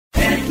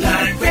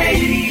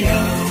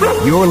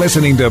You're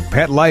listening to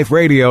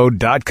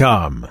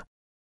PetLifeRadio.com.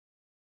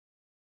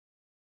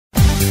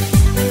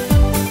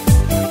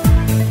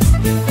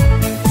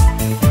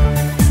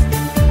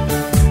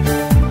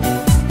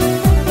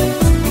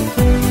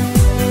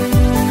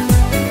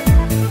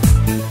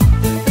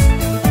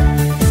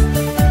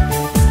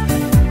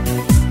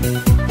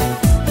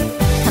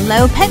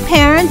 Hello, pet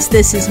parents.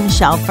 This is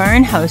Michelle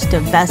Fern, host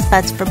of Best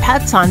Bets for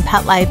Pets on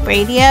Pet Life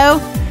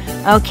Radio.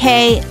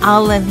 Okay,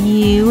 all of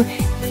you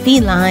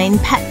feline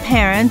pet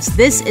parents,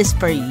 this is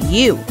for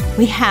you.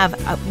 We have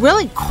a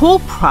really cool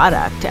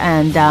product,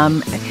 and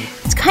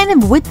it's kind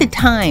of with the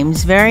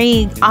times,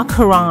 very au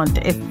courant,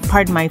 if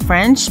pardon my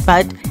French,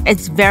 but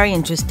it's very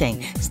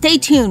interesting. Stay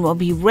tuned. We'll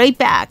be right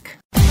back.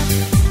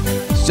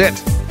 Sit.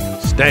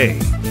 Stay.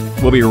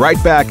 We'll be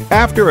right back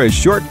after a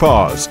short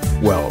pause.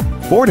 Well,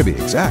 4 to be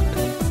exact.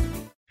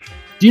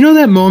 Do you know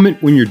that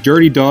moment when your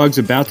dirty dog's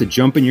about to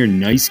jump in your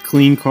nice,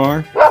 clean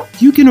car?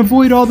 You can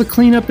avoid all the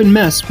cleanup and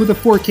mess with a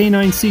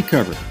 4K9 seat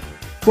cover.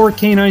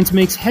 4K9s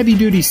makes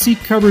heavy-duty seat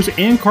covers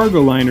and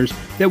cargo liners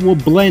that will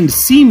blend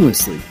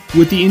seamlessly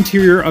with the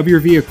interior of your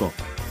vehicle.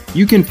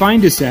 You can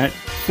find us at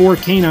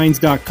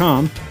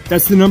 4K9s.com.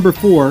 That's the number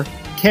 4,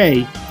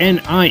 KNINES.com,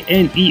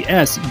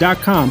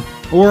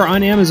 or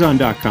on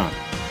Amazon.com.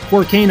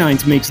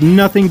 4K9s makes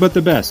nothing but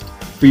the best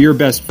for your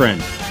best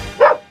friend.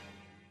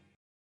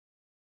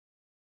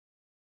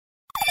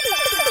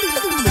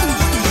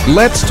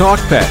 Let's talk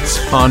pets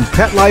on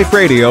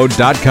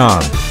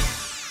PetLifeRadio.com.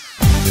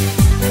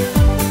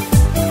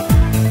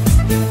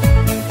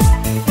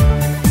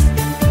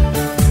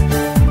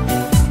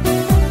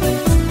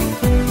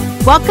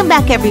 Welcome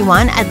back,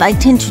 everyone. I'd like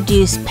to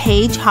introduce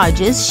Paige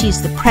Hodges.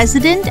 She's the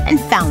president and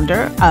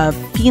founder of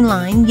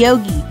Feline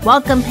Yogi.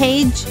 Welcome,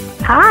 Paige.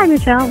 Hi,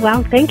 Michelle.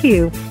 Well, thank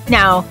you.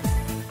 Now,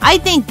 I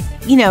think,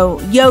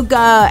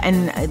 yoga,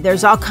 and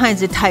there's all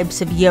kinds of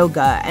types of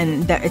yoga,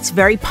 and it's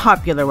very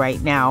popular right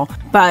now.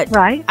 But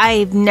right.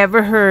 I've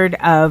never heard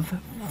of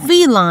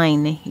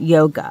feline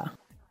yoga.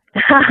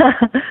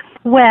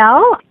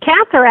 Well,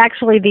 cats are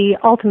actually the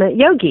ultimate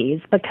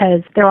yogis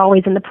because they're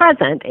always in the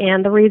present.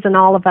 And the reason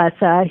all of us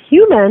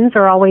humans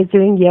are always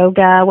doing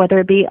yoga, whether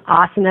it be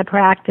asana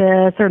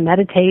practice or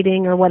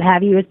meditating or what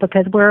have you, is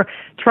because we're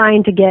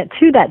trying to get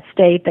to that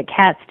state that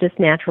cats just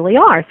naturally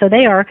are. So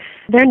they're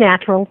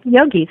natural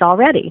yogis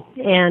already.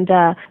 And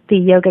the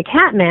yoga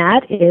cat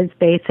mat is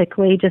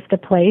basically just a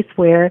place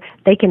where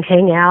they can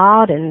hang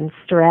out and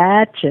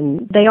stretch,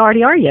 and they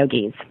already are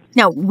yogis.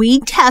 Now, we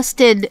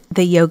tested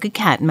the yoga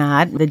cat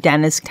mat. The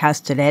dentist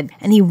tested it,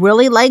 and he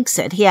really likes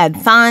it. He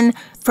had fun.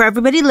 For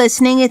everybody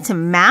listening, it's a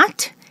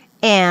mat,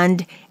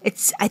 and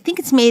I think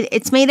it's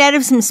made out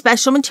of some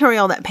special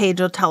material that Paige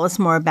will tell us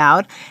more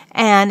about,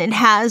 and it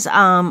has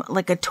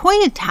like a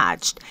toy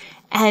attached,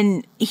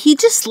 and he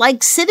just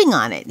likes sitting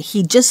on it.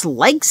 He just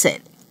likes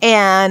it,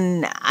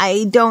 and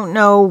I don't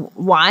know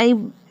why,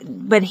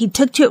 but he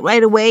took to it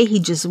right away. He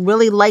just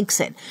really likes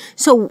it.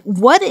 So,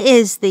 what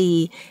is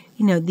the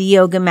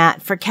yoga mat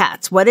for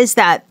cats? What does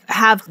that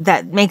have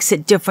that makes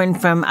it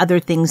different from other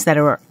things that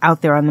are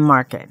out there on the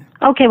market?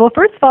 Okay, well,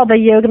 first of all, the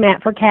yoga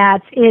mat for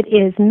cats, it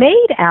is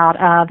made out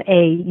of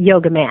a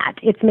yoga mat.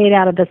 It's made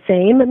out of the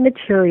same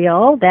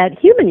material that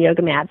human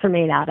yoga mats are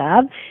made out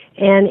of.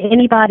 And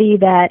anybody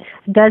that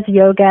does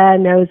yoga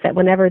knows that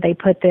whenever they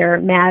put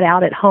their mat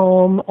out at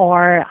home,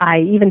 or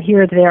I even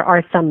hear there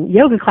are some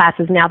yoga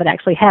classes now that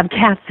actually have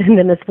cats in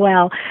them as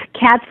well,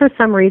 cats for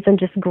some reason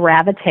just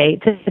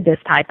gravitate to this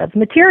type of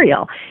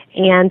material.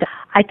 And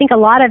I think a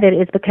lot of it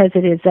is because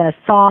it is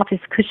soft,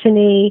 it's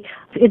cushiony,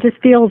 it just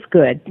feels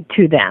good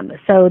to them.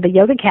 So the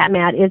yoga cat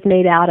mat is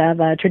made out of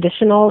a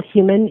traditional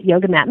human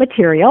yoga mat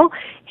material,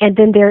 and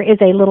then there is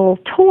a little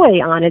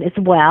toy on it as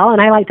well, and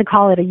I like to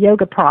call it a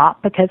yoga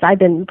prop because I've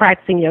been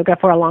practicing yoga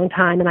for a long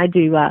time, and I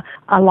do a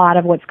lot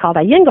of what's called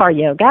Iyengar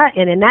yoga,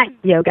 and in that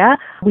yoga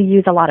we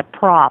use a lot of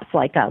props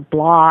like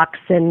blocks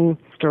and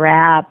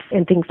straps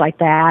and things like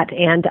that.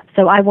 And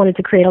so I wanted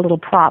to create a little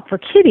prop for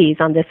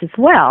kitties on this as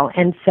well.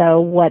 And so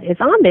what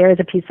is on there is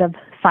a piece of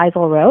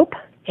sisal rope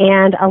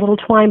and a little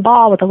twine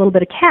ball with a little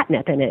bit of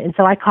catnip in it. And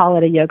so I call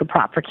it a yoga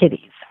prop for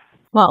kitties.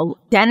 Well,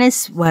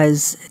 Dennis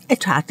was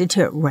attracted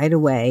to it right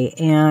away,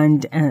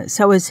 and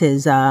so was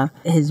his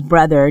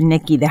brother,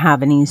 Nicky, the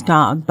Havanese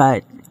dog,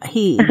 but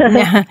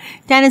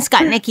Dennis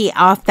got Nicky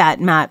off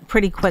that mat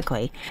pretty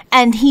quickly.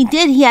 And he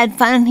had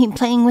fun. He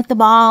playing with the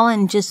ball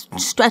and just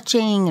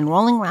stretching and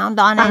rolling around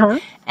on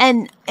it.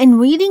 And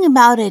reading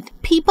about it,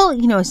 people,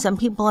 some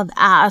people have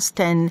asked,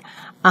 and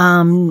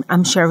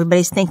I'm sure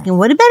everybody's thinking,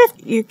 what about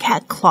if your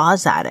cat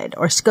claws at it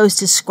or goes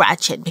to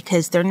scratch it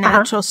because they're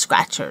natural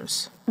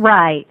scratchers?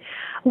 Right.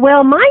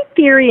 Well, my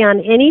theory on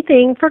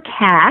anything for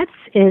cats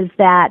is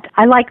that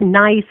I like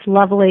nice,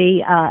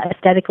 lovely,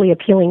 aesthetically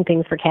appealing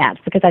things for cats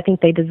because I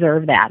think they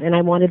deserve that. And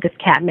I wanted this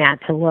cat mat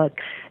to look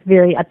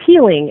very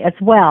appealing as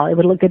well. It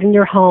would look good in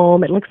your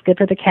home. It looks good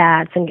for the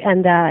cats. And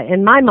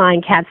in my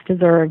mind, cats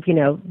deserve,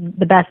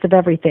 the best of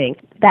everything.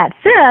 That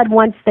said,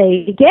 once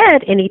they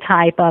get any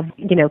type of,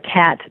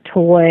 cat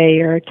toy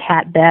or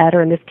cat bed,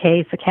 or in this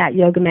case, a cat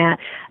yoga mat,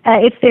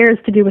 it's theirs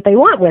to do what they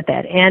want with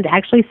it. And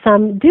actually,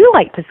 some do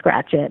like to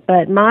scratch it.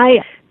 But my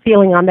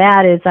feeling on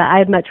that is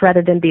I'd much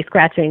rather than be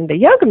scratching the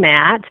yoga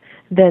mat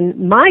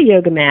than my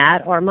yoga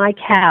mat or my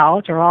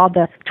couch or all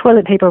the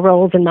toilet paper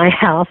rolls in my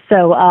house.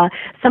 So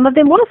some of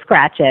them will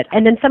scratch it,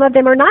 and then some of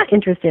them are not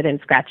interested in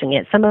scratching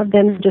it. Some of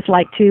them just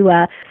like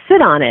to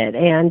sit on it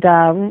and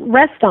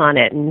rest on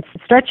it and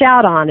stretch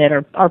out on it,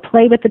 or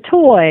play with the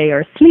toy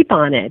or sleep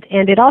on it.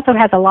 And it also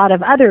has a lot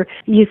of other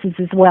uses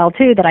as well,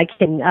 too, that I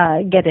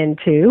can get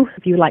into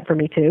if you'd like for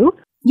me to.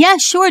 Yeah,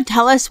 sure.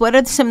 Tell us, what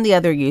are some of the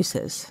other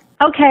uses?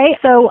 Okay,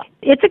 so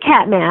it's a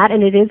cat mat,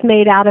 and it is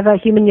made out of a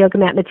human yoga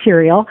mat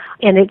material,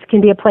 and it can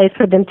be a place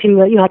for them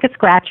to, like a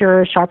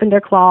scratcher, sharpen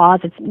their claws.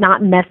 It's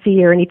not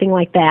messy or anything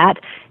like that.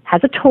 Has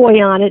a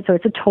toy on it, so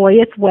it's a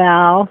toy as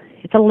well.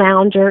 It's a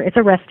lounger. It's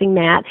a resting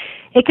mat.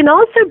 It can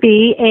also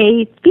be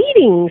a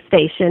feeding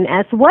station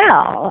as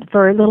well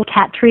for little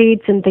cat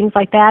treats and things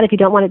like that if you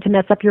don't want it to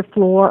mess up your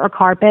floor or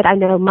carpet. I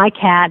know my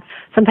cats,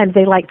 sometimes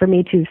they like for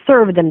me to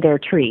serve them their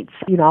treats.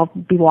 I'll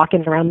be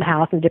walking around the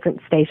house in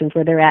different stations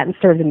where they're at and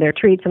serve them their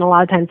treats, and a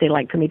lot of times they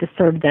like for me to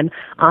serve them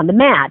on the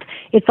mat.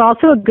 It's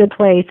also a good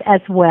place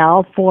as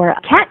well for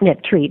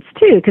catnip treats,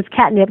 too, because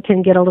catnip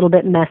can get a little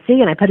bit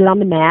messy, and I put it on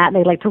the mat, and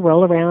they like to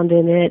roll around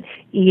in it,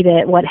 eat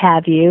it, what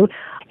have you.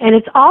 And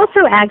it's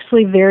also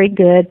actually very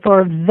good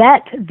for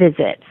vet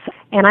visits.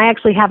 And I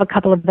actually have a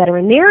couple of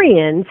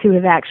veterinarians who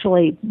have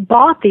actually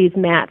bought these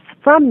mats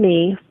from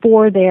me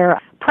for their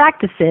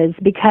practices,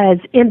 because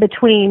in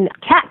between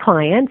cat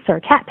clients or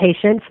cat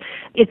patients,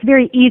 it's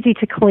very easy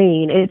to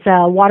clean. It's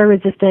water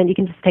resistant. You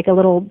can just take a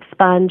little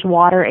sponge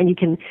water and you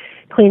can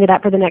clean it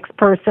up for the next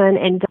person.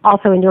 And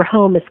also in your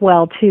home as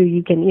well, too.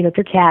 You can, if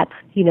your cat,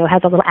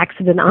 has a little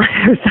accident on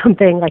it or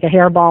something, like a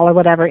hairball or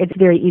whatever, it's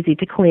very easy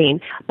to clean.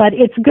 But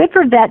it's good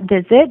for vet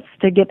visits,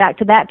 to get back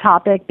to that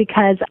topic,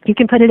 because you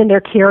can put it in their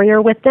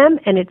carrier with them,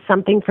 and it's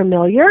something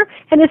familiar,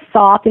 and it's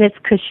soft, and it's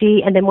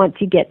cushy. And then once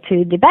you get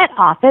to the vet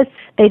office,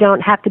 they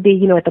don't have to be,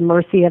 at the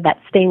mercy of that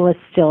stainless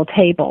steel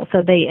table.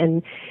 So they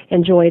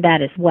enjoy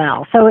that as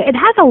well. So it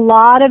has a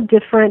lot of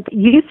different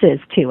uses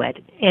to it,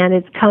 and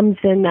it comes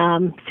in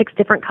 6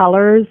 different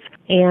colors.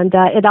 And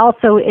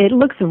it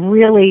looks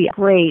really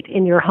great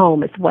in your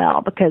home as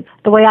well, because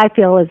the way I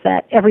feel is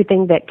that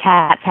everything that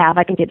cats have,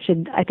 I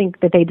think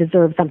that they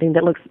deserve something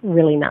that looks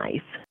really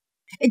nice.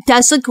 It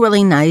does look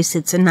really nice.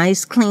 It's a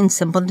nice, clean,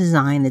 simple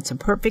design. It's a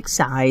perfect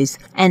size.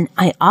 And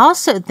I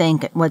also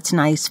think what's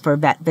nice for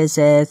vet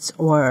visits,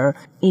 or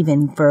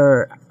even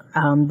for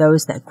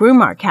those that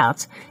groom our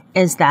cats,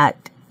 is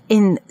that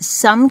in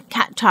some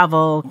cat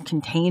travel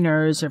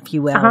containers, if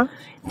you will,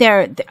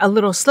 they're a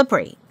little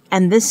slippery.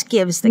 And this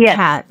gives the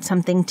cat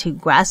something to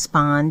grasp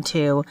on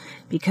to,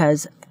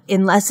 because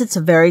unless it's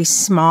a very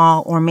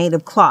small or made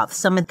of cloth,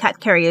 some of the cat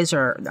carriers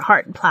are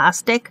hard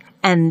plastic,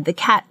 and the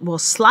cat will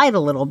slide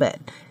a little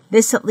bit.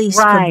 This at least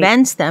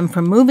prevents them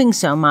from moving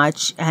so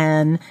much,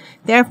 and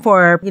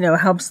therefore,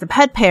 helps the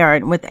pet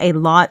parent with a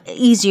lot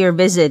easier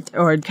visit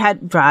or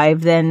cat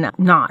drive than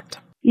not.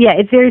 Yeah,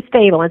 it's very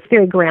stable. It's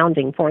very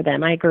grounding for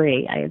them. I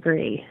agree.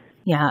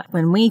 Yeah,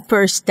 when we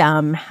first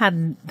at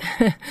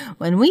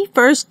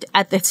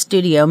the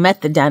studio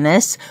met the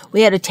dentist,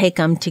 we had to take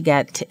him to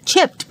get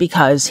chipped,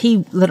 because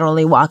he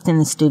literally walked in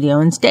the studio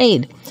and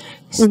stayed.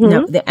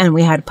 And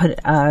we had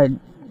to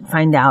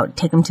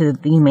take him to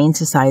the Humane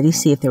Society,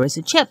 see if there was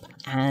a chip.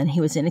 And he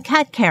was in a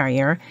cat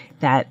carrier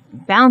that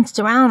bounced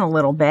around a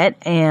little bit,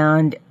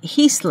 and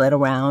he slid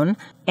around,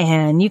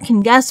 and you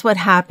can guess what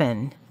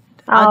happened.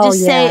 I'll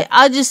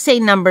just say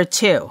number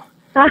 2.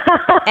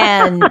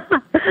 And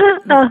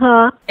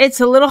it's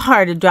a little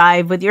hard to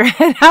drive with your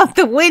head out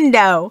the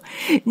window.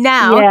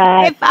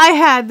 Now, if I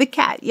had the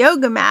cat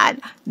yoga mat,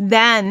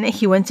 then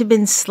he wouldn't have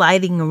been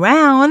sliding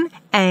around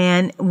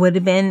and would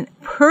have been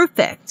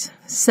perfect.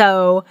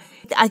 So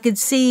I could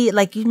see,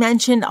 like you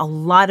mentioned, a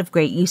lot of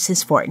great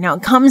uses for it. Now,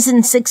 it comes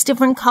in 6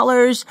 different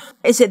colors.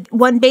 Is it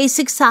one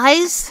basic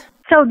size?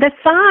 So the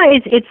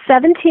size, it's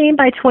 17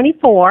 by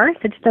 24.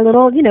 It's the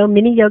little,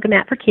 mini yoga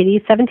mat for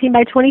kitties, 17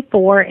 by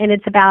 24, and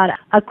it's about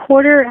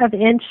 1/4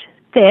 inch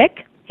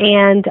thick,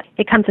 and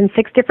it comes in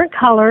 6 different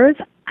colors.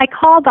 I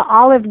call the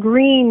olive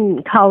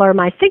green color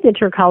my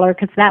signature color,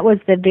 because that was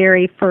the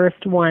very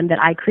first one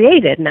that I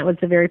created, and that was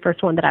the very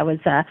first one that I was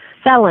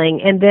selling.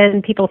 And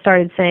then people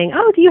started saying,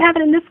 "Oh, do you have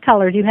it in this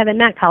color? Do you have it in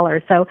that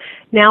color?" So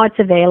now it's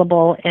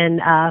available in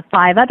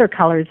 5 other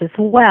colors as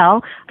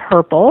well.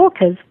 Purple,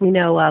 because we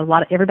know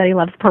everybody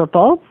loves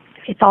purple.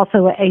 It's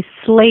also a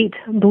slate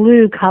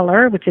blue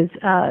color, which is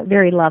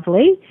very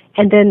lovely.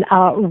 And then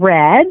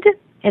red.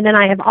 And then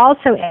I have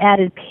also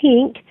added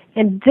pink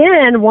And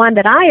then one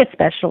that I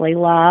especially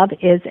love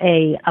is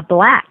a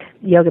black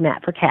yoga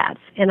mat for cats.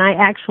 And I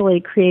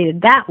actually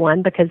created that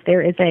one because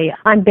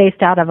I'm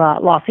based out of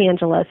Los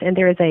Angeles, and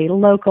there is a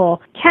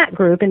local cat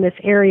group in this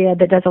area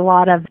that does a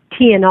lot of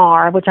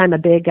TNR, which I'm a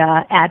big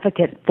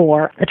advocate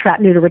for, the trap,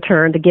 neuter,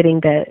 return, to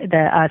getting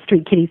the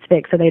street kitties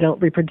fixed so they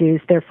don't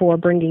reproduce, therefore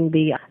bringing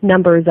the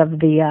numbers of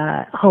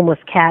the homeless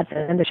cats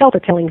and the shelter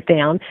killings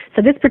down.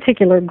 So this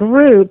particular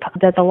group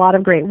does a lot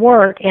of great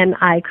work, and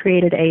I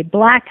created a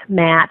black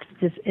mat.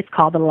 It's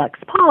called the Lux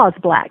Paws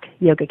Black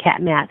Yoga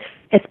Cat Mat,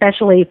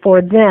 especially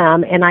for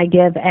them, and I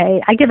give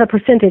a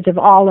percentage of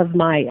all of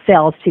my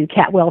sales to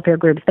cat welfare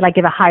groups, but I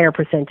give a higher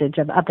percentage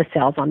of the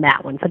sales on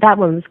that one. So that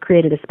one was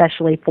created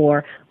especially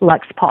for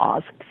Lux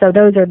Paws. So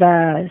those are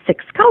the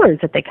 6 colors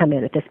that they come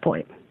in at this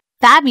point.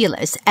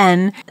 Fabulous.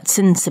 And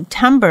since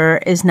September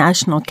is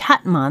National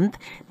Cat Month,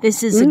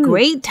 this is a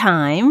great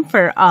time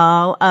for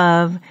all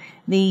of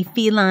the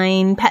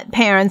feline pet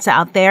parents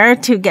out there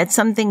to get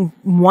something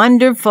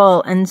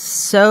wonderful and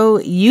so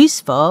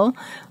useful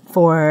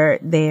for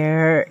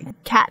their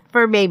cat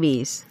fur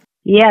babies.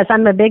 Yes,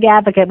 I'm a big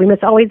advocate. We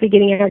must always be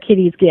getting our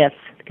kitties gifts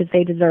because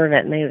they deserve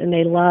it, and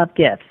they love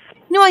gifts.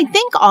 No, I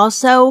think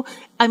also,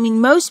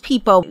 most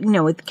people,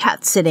 with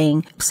cat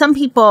sitting, some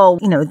people,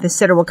 the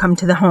sitter will come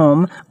to the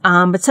home,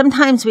 but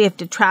sometimes we have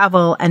to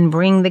travel and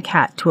bring the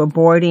cat to a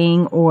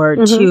boarding or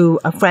to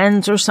a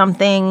friend's or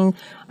something,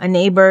 a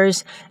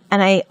neighbor's.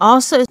 And I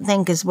also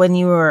think as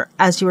you were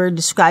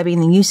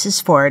describing the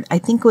uses for it, I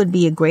think it would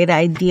be a great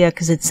idea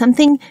because it's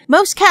something,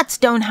 most cats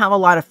don't have a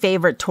lot of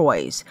favorite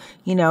toys.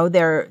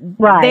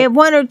 They have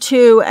 1 or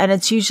 2, and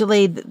it's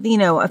usually,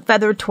 a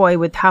feather toy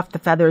with half the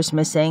feathers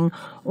missing,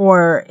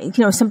 or,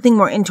 something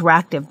more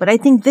interactive. But I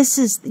think this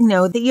is,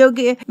 the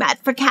yoga mat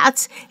for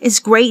cats is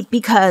great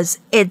because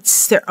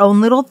it's their own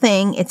little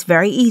thing. It's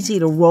very easy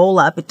to roll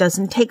up. It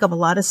doesn't take up a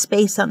lot of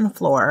space on the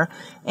floor.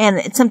 And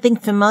it's something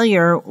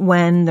familiar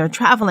when they're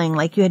traveling.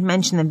 Like you had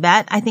mentioned the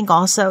vet. I think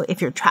also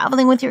if you're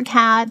traveling with your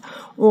cat,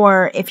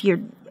 or if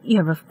you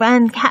have a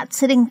friend cat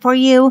sitting for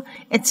you,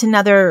 it's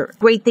another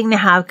great thing to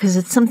have because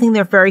it's something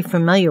they're very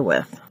familiar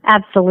with.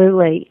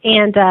 Absolutely.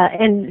 And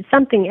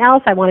something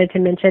else I wanted to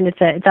mention,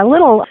 it's a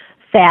little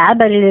sad,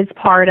 but it is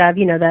part of,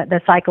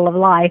 the cycle of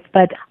life.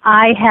 But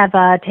I have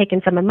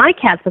taken some of my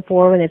cats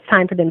before when it's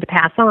time for them to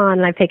pass on,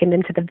 and I've taken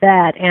them to the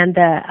vet, and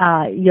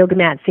the yoga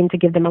mats seem to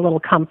give them a little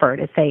comfort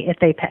as they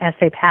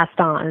passed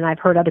on. And I've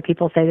heard other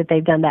people say that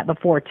they've done that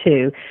before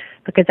too,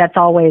 because that's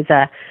always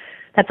a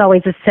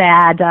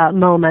sad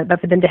moment. But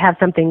for them to have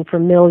something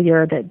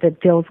familiar that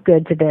feels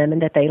good to them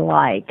and that they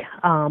like,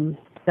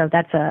 so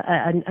that's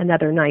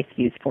another nice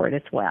use for it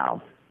as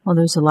well. Well,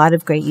 there's a lot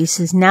of great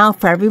uses. Now,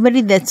 for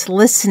everybody that's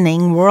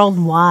listening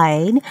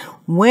worldwide,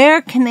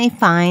 where can they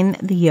find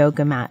the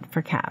yoga mat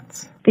for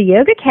cats? The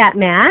Yoga Cat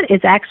Mat is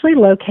actually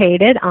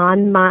located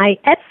on my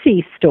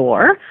Etsy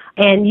store,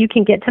 and you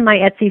can get to my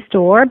Etsy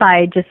store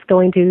by just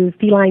going to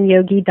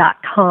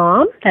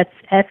felineyogi.com. That's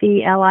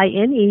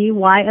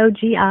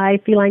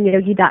FELINEYOGI,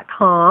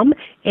 felineyogi.com.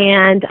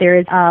 And there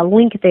is a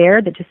link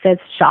there that just says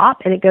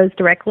shop, and it goes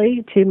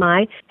directly to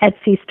my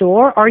Etsy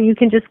store, or you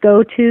can just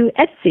go to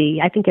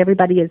Etsy. I think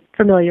everybody is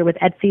familiar with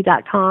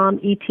Etsy.com,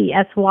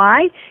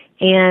 ETSY.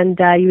 And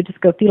you would just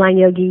go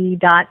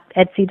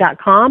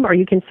felineyogi.etsy.com, or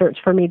you can search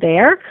for me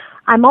there.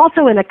 I'm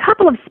also in a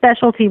couple of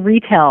specialty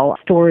retail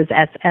stores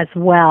as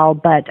well,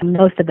 but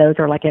most of those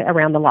are like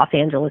around the Los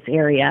Angeles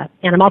area.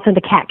 And I'm also in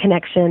the Cat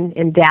Connection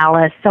in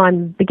Dallas, so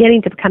I'm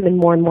beginning to come in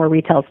more and more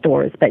retail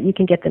stores, but you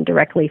can get them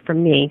directly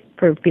from me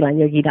for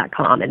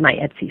felineyogi.com and my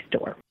Etsy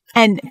store.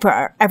 And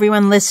for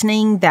everyone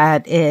listening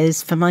that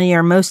is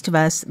familiar, most of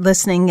us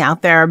listening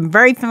out there are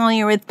very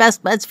familiar with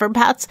Best Beds for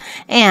Pets.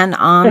 And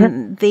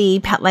on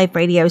the Pet Life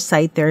Radio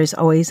site, there's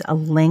always a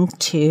link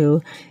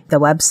to the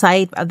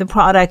website of the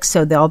product.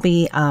 So there'll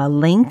be a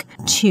link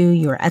to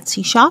your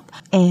Etsy shop.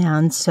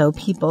 And so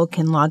people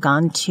can log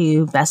on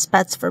to Best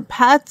Beds for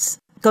Pets.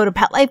 Go to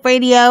Pet Life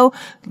Radio,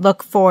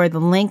 look for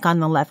the link on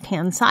the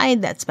left-hand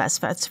side, that's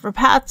Best Beds for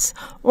Pets,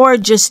 or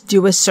just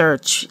do a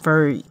search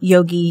for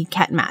Yogi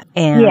Cat Mat.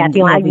 And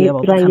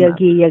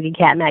Yogi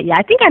Cat Mat. Yeah,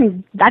 I think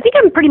I'm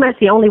pretty much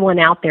the only one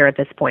out there at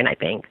this point, I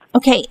think.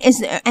 Okay, is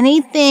there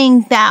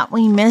anything that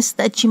we missed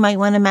that you might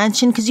want to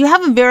mention? Because you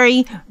have a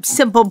very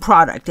simple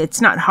product.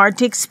 It's not hard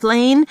to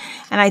explain,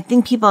 and I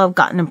think people have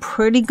gotten a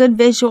pretty good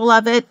visual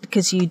of it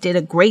because you did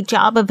a great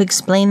job of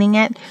explaining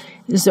it.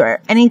 Is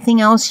there anything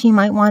else you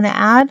might want to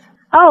add?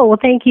 Oh, well,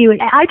 thank you.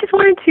 I just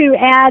wanted to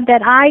add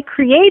that I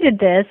created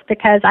this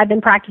because I've been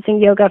practicing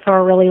yoga for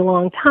a really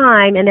long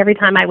time, and every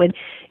time I would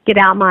get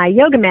out my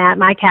yoga mat,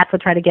 my cats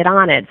would try to get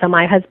on it. So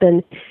my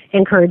husband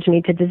encouraged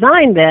me to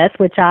design this,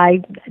 which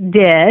I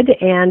did,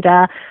 and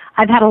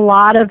I've had a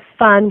lot of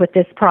fun with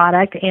this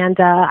product, and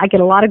I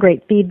get a lot of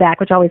great feedback,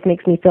 which always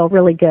makes me feel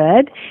really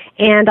good.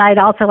 And I'd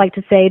also like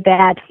to say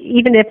that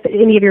even if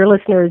any of your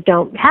listeners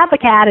don't have a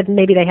cat, and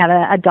maybe they have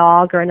a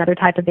dog or another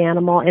type of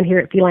animal, and here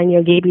at Feline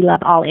Yogi, we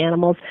love all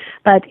animals,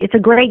 but it's a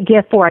great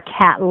gift for a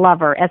cat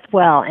lover as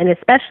well, and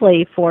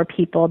especially for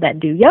people that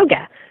do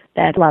yoga,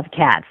 that love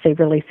cats. They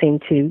really seem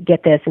to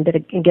get this and get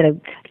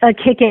a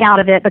kick out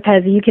of it,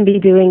 because you can be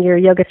doing your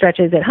yoga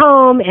stretches at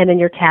home, and then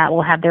your cat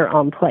will have their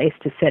own place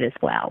to sit as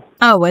well.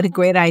 Oh, what a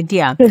great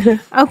idea.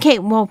 Okay,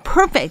 well,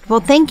 perfect.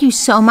 Well, thank you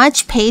so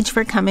much, Paige,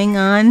 for coming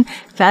on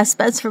Best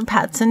Bets for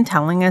Pets and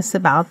telling us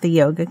about the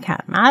yoga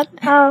cat mat.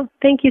 Oh,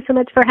 thank you so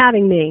much for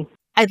having me.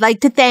 I'd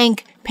like to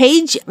thank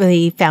Paige,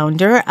 the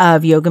founder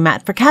of Yoga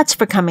Mat for Cats,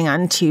 for coming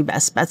on to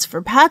Best Bets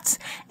for Pets,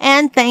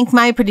 and thank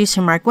my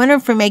producer, Mark Winter,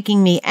 for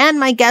making me and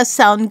my guests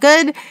sound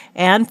good,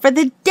 and for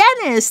the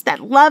dentist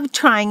that loved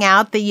trying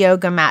out the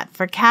Yoga Mat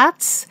for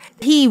Cats.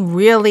 He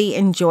really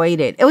enjoyed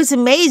it. It was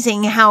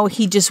amazing how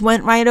he just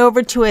went right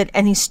over to it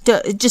and he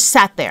just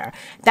sat there.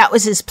 That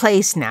was his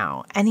place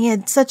now. And he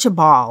had such a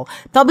ball.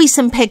 There'll be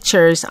some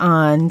pictures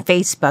on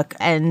Facebook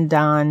and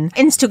on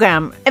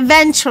Instagram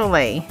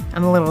eventually.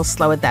 I'm a little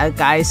slow at that,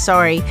 guys.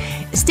 Sorry.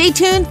 Stay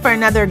tuned for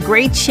another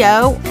great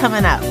show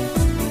coming up.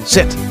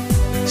 Sit.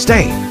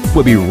 Stay.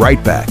 We'll be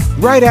right back,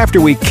 right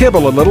after we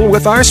kibble a little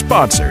with our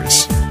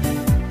sponsors.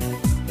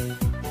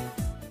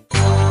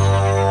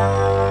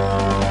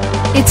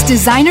 It's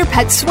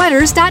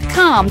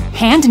DesignerPetSweaters.com.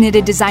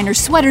 Hand-knitted designer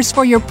sweaters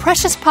for your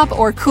precious pup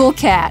or cool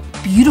cat.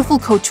 Beautiful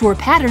couture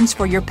patterns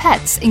for your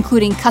pets,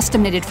 including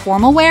custom-knitted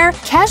formal wear,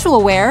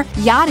 casual wear,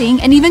 yachting,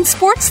 and even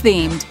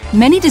sports-themed.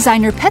 Many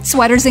designer pet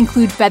sweaters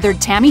include feathered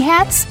tammy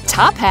hats,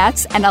 top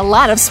hats, and a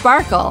lot of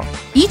sparkle.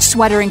 Each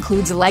sweater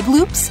includes leg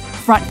loops,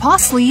 front paw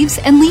sleeves,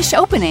 and leash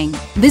opening.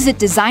 Visit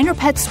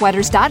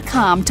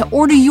DesignerPetSweaters.com to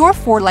order your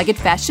four-legged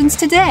fashions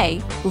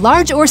today.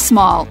 Large or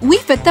small, we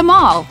fit them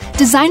all.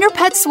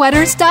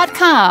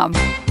 DesignerPetSweaters.com.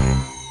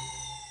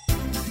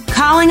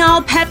 Calling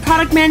all pet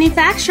product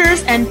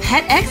manufacturers and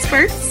pet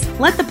experts.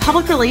 Let the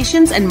public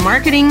relations and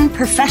marketing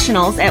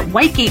professionals at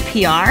Whitegate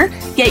PR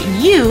get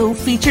you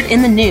featured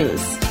in the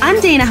news. I'm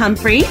Dana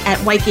Humphrey at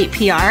Whitegate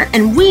PR,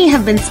 and we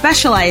have been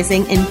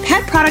specializing in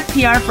pet product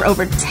PR for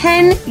over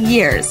 10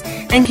 years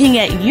and can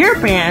get your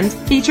brand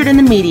featured in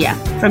the media,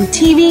 from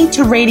TV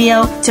to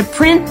radio to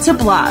print to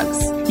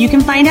blogs. You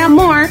can find out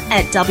more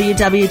at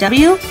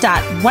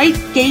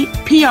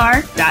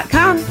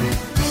www.whitegatepr.com.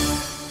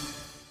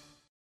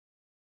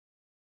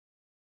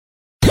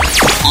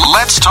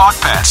 Let's talk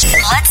pets.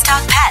 Let's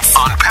talk pets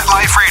On Pet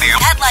Life Radio.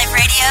 Pet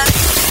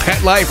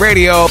Life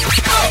Radio.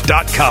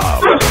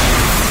 PetLifeRadio.com.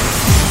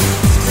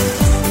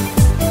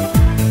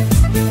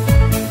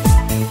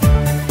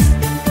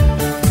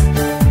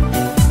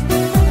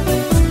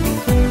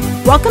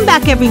 Welcome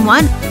back,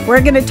 everyone.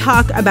 We're going to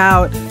talk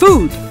about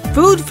food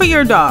for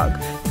your dog,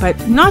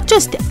 but not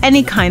just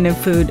any kind of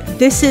food.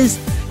 This is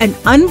an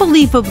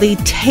unbelievably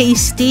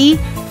tasty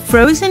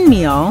frozen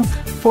meal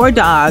for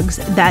dogs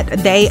that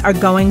they are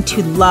going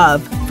to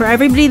love. For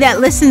everybody that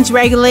listens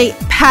regularly,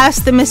 pass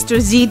the Mr.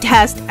 Z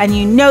test, and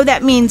you know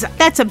that means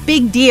that's a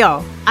big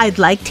deal. I'd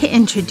like to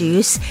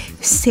introduce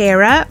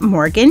Sarah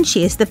Morgan.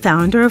 She is the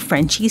founder of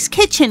Frenchie's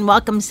Kitchen.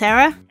 Welcome,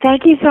 Sarah.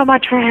 Thank you so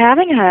much for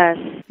having us.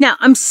 Now,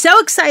 I'm so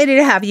excited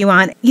to have you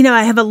on. You know,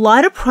 I have a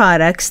lot of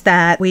products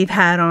that we've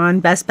had on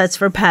Best Bets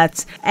for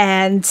Pets,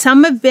 and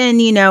some have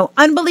been,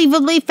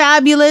 unbelievably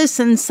fabulous,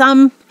 and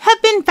some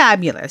have been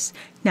fabulous.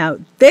 Now,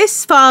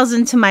 this falls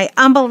into my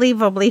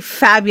unbelievably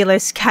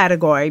fabulous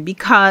category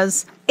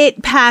because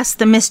it passed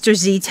the Mr.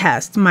 Z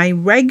test. My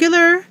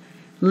regular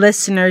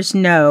listeners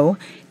know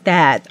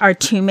that our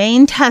two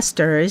main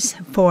testers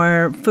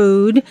for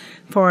food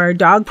for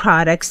dog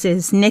products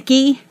is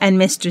Nikki and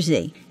Mr.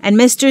 Z. And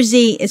Mr.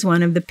 Z is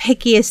one of the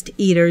pickiest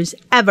eaters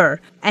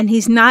ever. And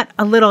he's not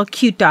a little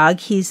cute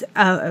dog. He's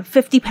a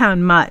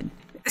 50-pound mutt.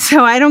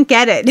 So I don't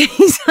get it.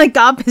 He's like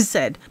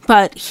opposite.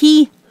 But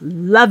he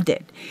loved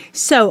it.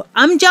 So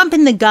I'm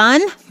jumping the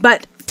gun,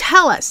 but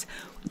tell us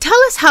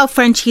how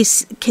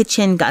Frenchie's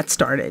Kitchen got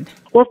started.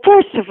 Well,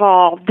 first of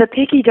all, the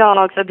picky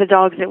dogs are the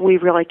dogs that we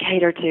really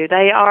cater to.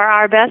 They are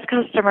our best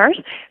customers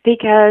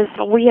because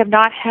we have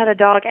not had a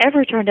dog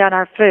ever turn down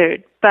our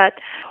food. But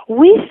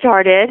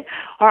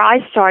I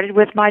started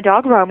with my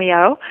dog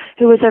Romeo,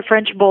 who was a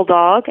French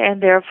bulldog, and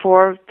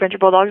therefore French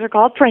bulldogs are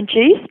called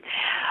Frenchies.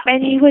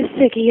 And he was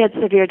sick. He had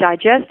severe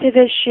digestive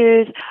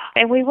issues.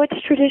 And we went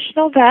to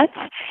traditional vets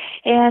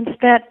and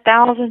spent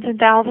thousands and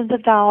thousands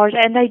of dollars,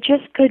 and they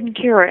just couldn't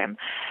cure him.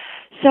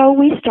 So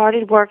we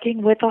started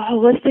working with a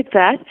holistic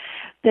vet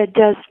that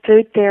does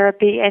food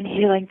therapy and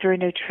healing through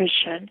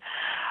nutrition.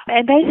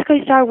 And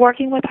basically started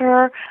working with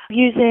her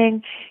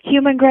using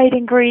human-grade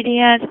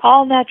ingredients,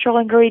 all natural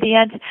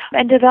ingredients,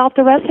 and developed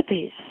the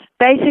recipes.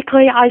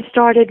 Basically, I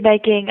started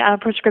making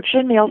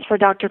prescription meals for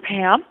Dr.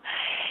 Pam,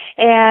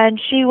 and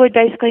she would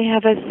basically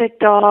have a sick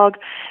dog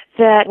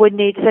that would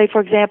need, say, for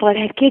example, it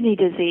had kidney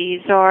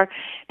disease or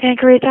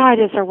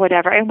pancreatitis or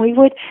whatever, and we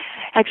would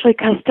actually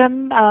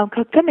custom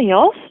cook the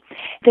meals.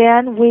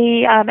 Then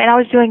and I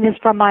was doing this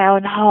from my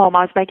own home.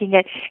 I was making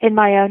it in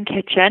my own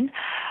kitchen.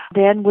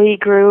 Then we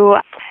grew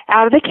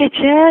out of the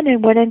kitchen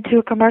and went into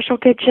a commercial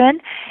kitchen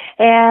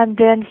and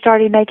then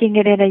started making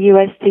it in a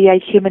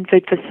USDA human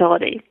food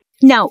facility.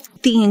 Now,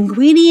 the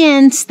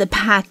ingredients, the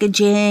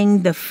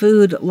packaging, the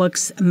food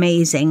looks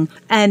amazing.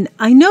 And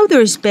I know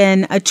there's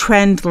been a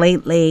trend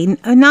lately,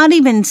 not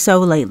even so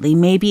lately,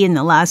 maybe in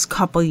the last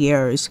couple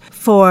years,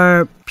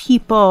 for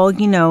people,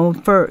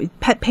 for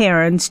pet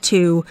parents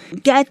to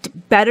get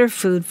better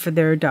food for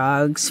their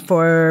dogs,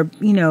 for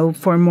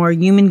more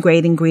human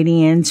grade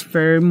ingredients,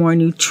 for more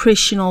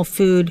nutritional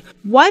food.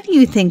 Why do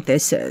you think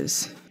this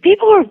is?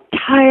 People are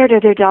tired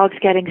of their dogs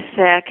getting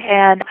sick,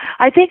 and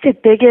I think the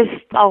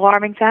biggest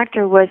alarming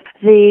factor was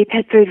the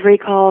pet food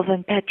recalls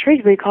and pet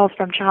treat recalls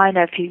from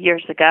China a few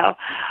years ago.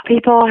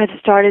 People have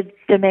started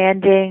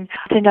demanding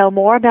to know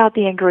more about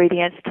the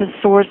ingredients, the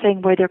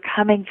sourcing, where they're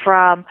coming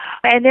from,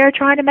 and they're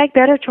trying to make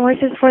better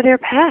choices for their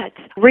pets.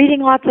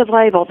 Reading lots of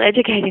labels,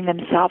 educating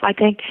themselves. I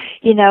think,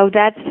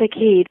 that's the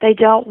key. They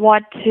don't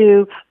want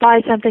to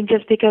buy something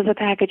just because the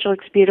package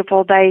looks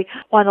beautiful. They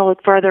want to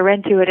look further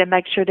into it and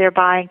make sure they're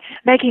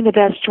making the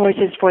best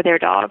choices for their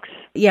dogs.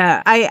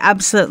 Yeah, I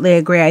absolutely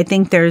agree. I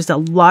think there's a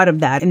lot of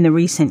that in the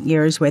recent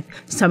years with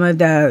some of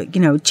the,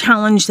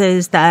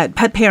 challenges that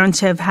pet parents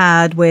have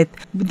had with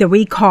the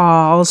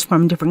recalls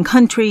from different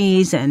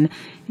countries and,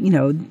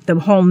 the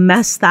whole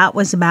mess that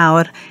was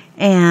about.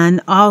 And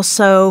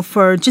also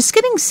for just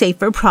getting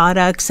safer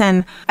products.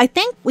 And I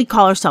think we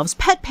call ourselves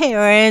pet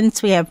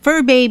parents. We have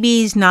fur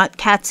babies, not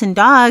cats and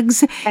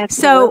dogs.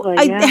 Absolutely,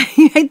 so yeah.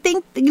 I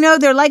think,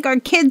 they're like our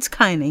kids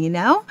kind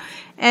of,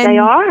 And they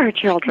are our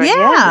children.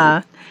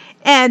 Yeah.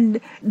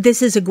 And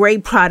this is a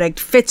great product,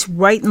 fits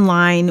right in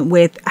line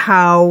with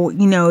how,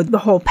 the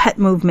whole pet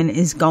movement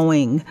is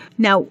going.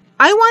 Now,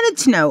 I wanted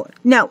to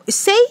know,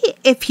 say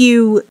if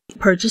you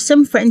purchase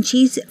some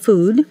Frenchie's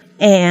food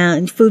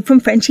and food from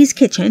Frenchie's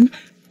Kitchen,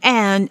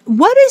 and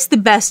what is the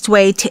best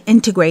way to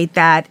integrate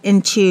that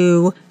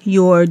into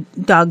your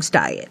dog's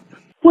diet?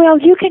 Well,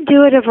 you can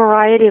do it a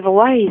variety of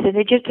ways, and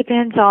it just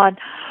depends on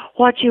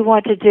what you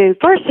want to do.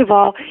 First of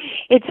all,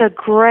 it's a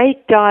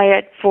great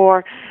diet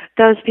for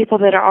those people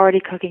that are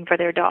already cooking for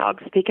their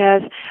dogs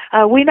because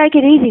we make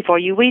it easy for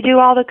you. We do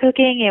all the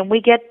cooking and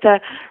we get the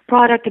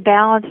product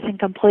balanced and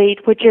complete,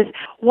 which is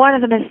one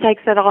of the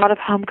mistakes that a lot of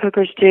home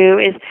cookers do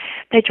is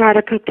they try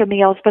to cook the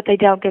meals, but they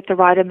don't get the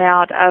right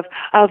amount of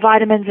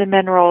vitamins and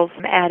minerals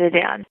added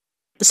in.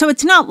 So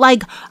it's not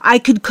like I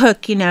could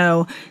cook,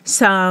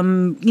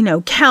 some,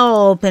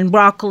 kelp and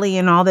broccoli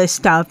and all this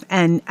stuff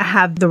and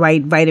have the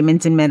right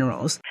vitamins and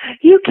minerals.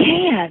 You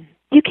can.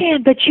 You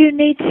can, but you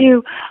need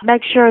to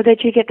make sure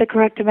that you get the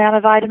correct amount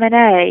of vitamin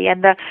A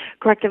and the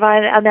correct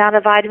amount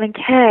of vitamin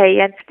K.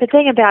 And the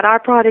thing about our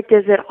product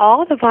is that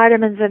all the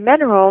vitamins and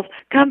minerals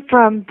come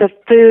from the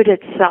food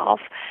itself.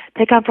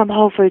 They come from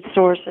whole food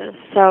sources.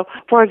 So,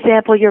 for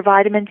example, your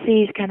vitamin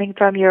C is coming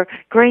from your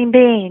green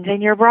beans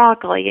and your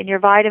broccoli, and your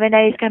vitamin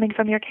A is coming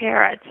from your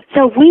carrots.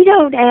 So we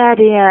don't add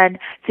in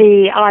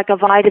like a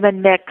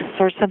vitamin mix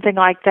or something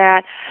like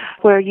that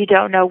where you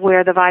don't know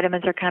where the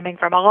vitamins are coming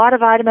from. A lot of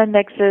vitamin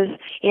mixes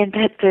in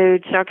pet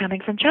foods are coming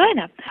from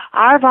China.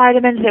 Our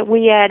vitamins that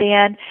we add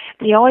in,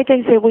 the only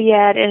things that we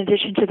add in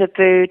addition to the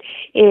food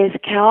is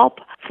kelp,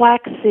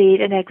 flaxseed,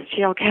 and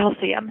eggshell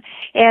calcium.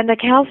 And the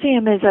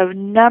calcium is a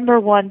number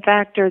one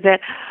factor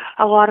that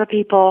a lot of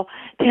people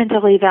tend to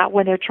leave out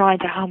when they're trying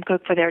to home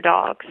cook for their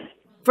dogs.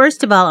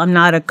 First of all, I'm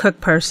not a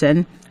cook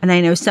person, and I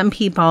know some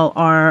people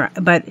are,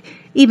 but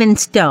even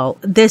still,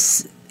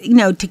 this,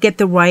 to get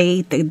the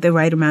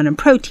right amount of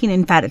protein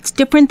and fat, it's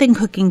different than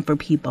cooking for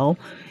people.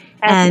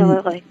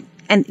 Absolutely.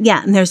 And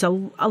there's a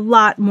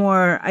lot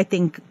more, I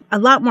think, a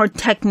lot more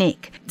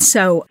technique.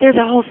 So there's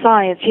a whole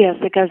science, yes,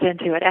 that goes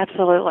into it.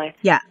 Absolutely.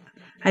 Yeah.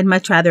 I'd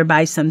much rather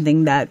buy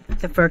something that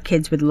the fur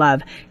kids would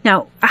love.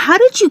 Now, how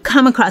did you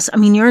come across,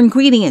 your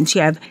ingredients?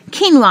 You have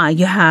quinoa,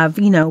 you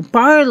have,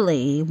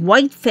 barley,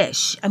 white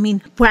fish,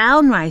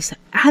 brown rice.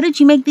 How did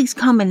you make these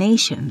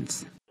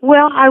combinations?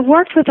 Well, I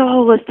worked with a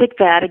holistic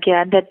vet,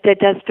 again, that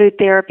does food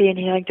therapy and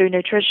healing through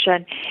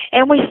nutrition.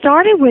 And we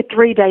started with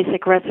 3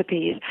 basic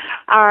recipes,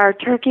 our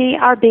turkey,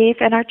 our beef,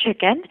 and our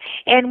chicken.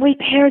 And we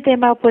paired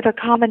them up with a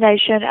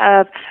combination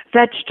of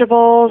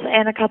vegetables,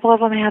 and a couple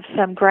of them have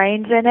some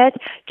grains in it,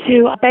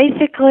 to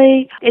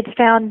basically, it's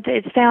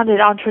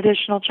founded on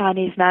traditional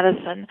Chinese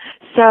medicine.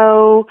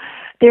 So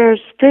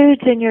there's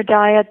foods in your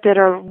diet that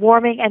are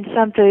warming and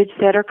some foods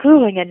that are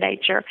cooling in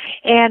nature.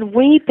 And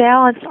we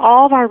balanced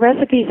all of our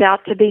recipes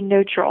out to be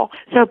neutral.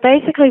 So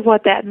basically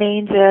what that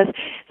means is,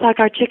 it's like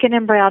our chicken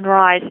and brown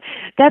rice.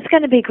 That's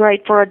going to be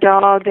great for a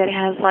dog that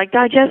has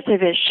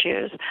digestive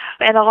issues.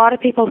 And a lot of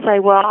people say,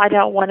 well, I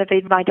don't want to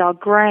feed my dog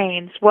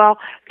grains. Well,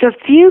 the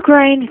few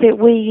grains that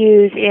we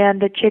use in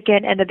the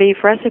chicken and the beef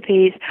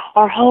recipes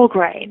are whole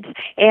grains.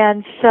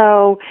 And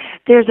so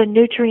there's a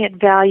nutrient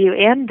value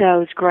in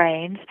those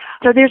grains.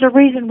 So there's a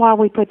reason why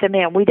we put them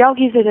in. We don't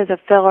use it as a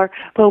filler,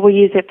 but we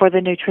use it for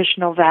the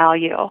nutritional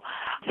value.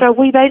 So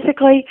we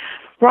basically,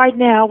 right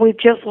now, we've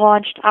just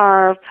launched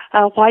our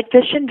white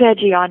fish and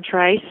veggie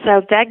entree.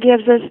 So that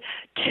gives us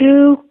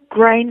 2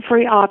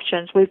 grain-free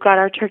options. We've got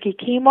our turkey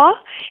quinoa,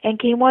 and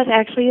quinoa is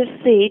actually a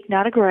seed,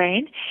 not a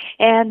grain.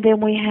 And then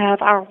we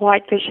have our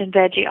white fish and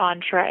veggie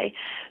entree.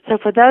 So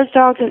for those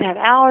dogs that have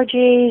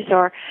allergies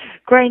or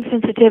grain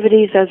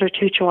sensitivities, those are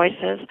two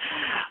choices.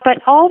 But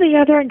all the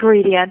other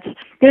ingredients,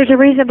 there's a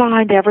reason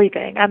behind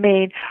everything. I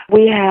mean,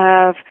 we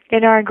have,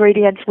 in our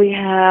ingredients, we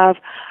have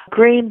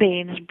green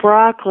beans,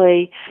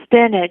 broccoli,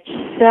 spinach,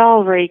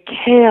 celery,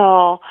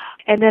 kale,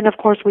 and then, of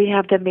course, we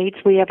have the meats.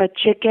 We have a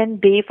chicken,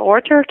 beef,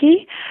 or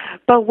turkey,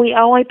 but we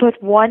only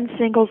put one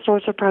single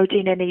source of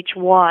protein in each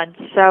one.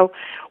 So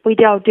we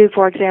don't do,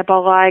 for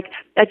example, like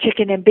a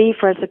chicken and beef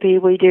recipe.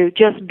 We do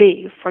just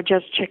beef or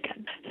just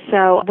chicken.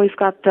 So we've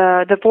got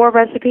the 4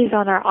 recipes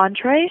on our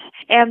entrees,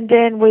 and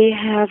then we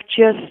have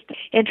just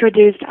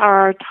introduced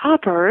our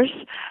toppers,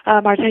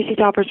 our tasty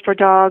toppers for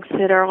dogs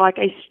that are like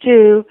a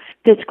stew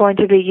that's going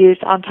to be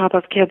used on top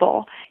of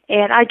kibble.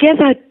 And I guess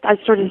I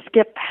sort of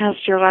skipped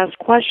past your last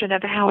question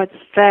of how it's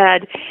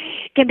fed.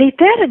 It can be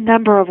fed a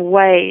number of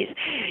ways.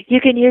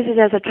 You can use it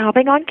as a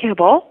topping on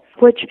kibble,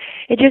 which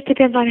it just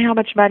depends on how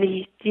much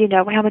money,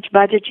 how much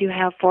budget you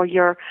have for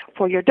your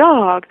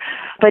dog.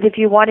 But if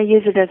you want to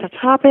use it as a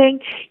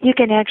topping, you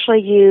can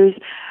actually use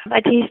a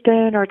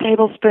teaspoon or a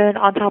tablespoon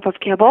on top of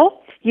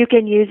kibble. You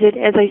can use it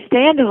as a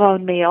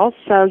standalone meal,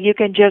 so you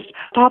can just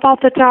pop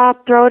off the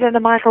top, throw it in the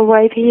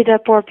microwave, heat it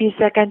up for a few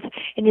seconds,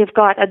 and you've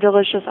got a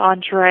delicious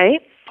entree.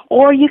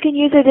 Or you can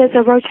use it as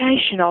a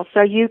rotational,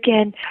 so you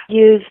can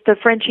use the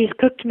Frenchie's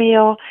cooked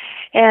meal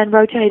and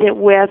rotate it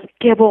with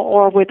kibble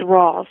or with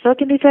raw. So it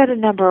can be fed a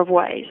number of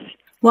ways.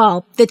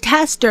 Well, the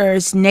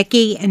testers,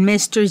 Nikki and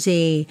Mr.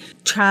 Z,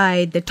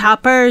 tried the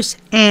toppers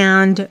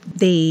and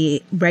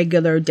the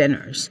regular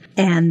dinners.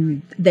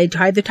 And they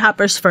tried the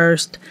toppers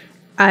first.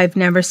 I've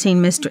never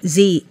seen Mr.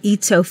 Z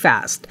eat so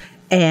fast.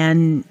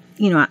 And,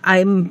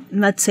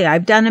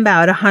 I've done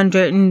about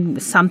 100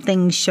 and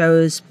something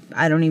shows.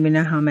 I don't even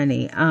know how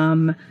many.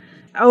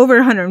 Over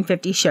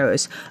 150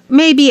 shows.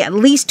 Maybe at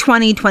least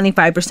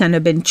 20-25%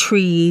 have been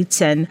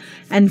treats and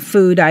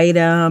food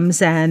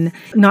items, and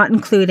not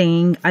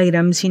including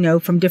items,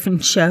 from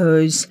different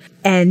shows.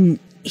 And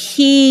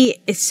he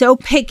is so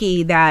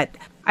picky that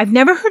I've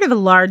never heard of a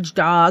large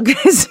dog,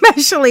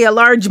 especially a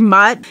large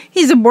mutt.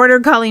 He's a border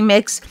collie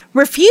mix,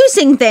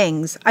 refusing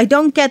things. I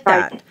don't get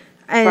that.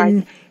 Right.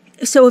 And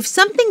so if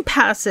something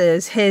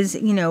passes his,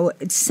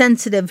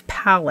 sensitive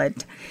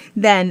palate,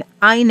 then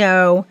I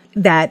know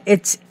that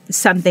it's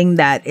something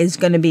that is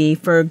going to be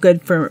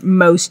good for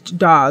most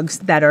dogs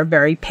that are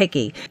very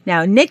picky.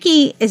 Now,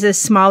 Nikki is a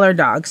smaller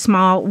dog,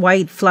 small,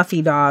 white,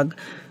 fluffy dog,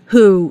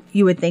 who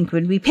you would think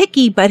would be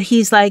picky, but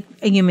he's like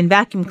a human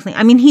vacuum cleaner.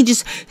 I mean, he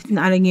just,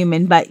 not a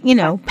human, but,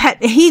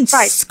 pet. He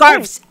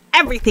scarfs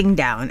everything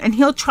down, and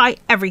he'll try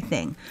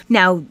everything.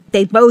 Now,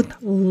 they both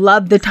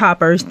love the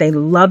toppers. They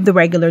love the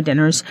regular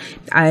dinners.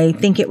 I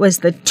think it was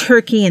the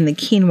turkey and the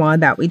quinoa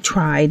that we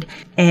tried,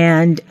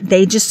 and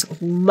they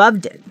just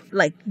loved it.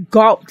 Like,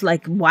 gulped,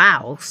 like,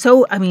 wow.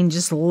 So, I mean,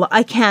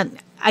 I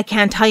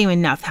can't tell you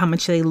enough how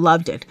much they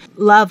loved it.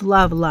 Love,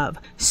 love, love.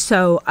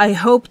 So I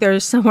hope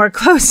there's somewhere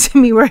close to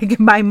me where I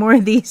can buy more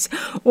of these,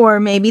 or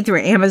maybe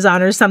through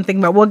Amazon or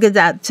something, but we'll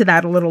get to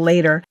that a little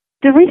later.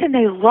 The reason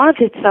they loved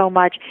it so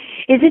much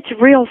is it's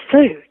real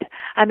food.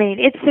 I mean,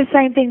 it's the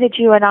same thing that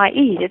you and I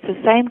eat. It's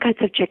the same cuts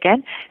of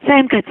chicken,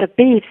 same cuts of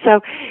beef. So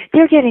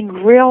they're getting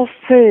real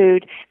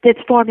food that's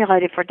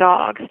formulated for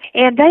dogs.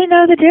 And they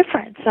know the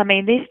difference. I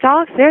mean, these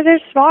dogs, they're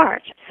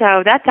smart.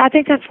 So I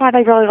think that's why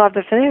they really love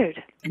the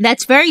food.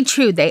 That's very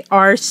true. They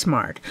are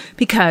smart,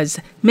 because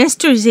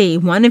Mr. Z,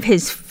 one of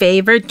his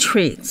favorite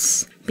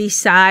treats,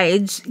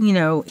 besides,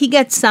 he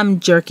gets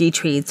some jerky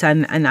treats,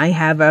 and I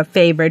have a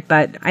favorite,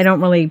 but I don't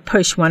really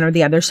push one or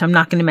the other, so I'm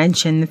not going to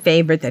mention the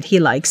favorite that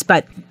he likes.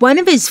 But one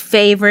of his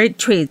favorite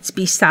treats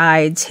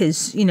besides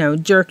his,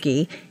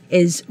 jerky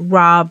is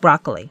raw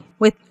broccoli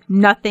with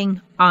nothing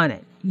on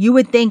it. You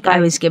would think I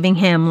was giving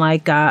him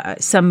like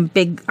some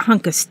big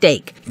hunk of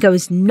steak. He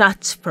goes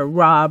nuts for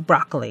raw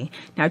broccoli.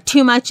 Now,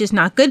 too much is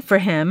not good for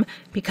him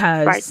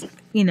because,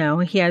 he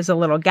has a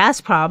little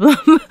gas problem.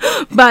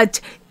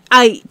 But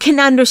I can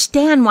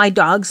understand why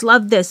dogs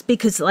love this,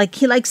 because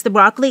he likes the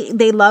broccoli.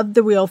 They love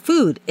the real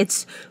food.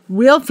 It's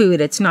real food.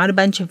 It's not a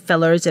bunch of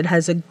fillers. It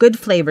has a good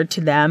flavor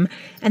to them.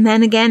 And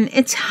then again,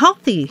 it's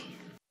healthy.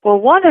 Well,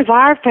 one of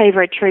our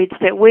favorite treats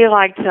that we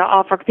like to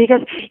offer,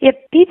 because if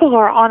people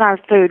are on our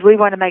food, we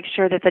want to make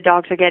sure that the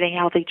dogs are getting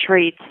healthy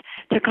treats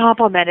to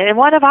complement it. And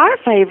one of our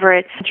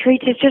favorite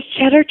treats is just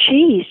cheddar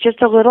cheese,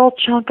 just a little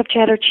chunk of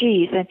cheddar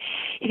cheese. And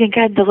you can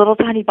cut into little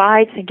tiny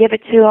bites and give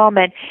it to them.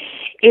 And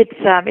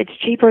it's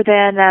cheaper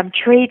than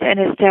treats, and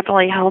it's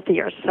definitely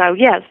healthier. So,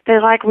 yes, they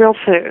like real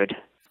food.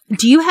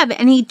 Do you have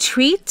any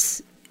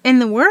treats in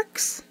the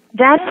works?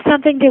 That's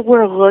something that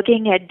we're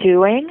looking at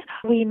doing.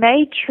 We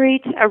made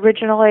treats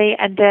originally,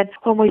 and then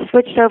when we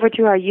switched over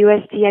to our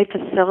USDA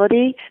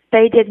facility,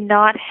 they did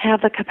not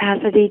have the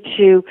capacity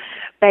to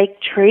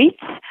bake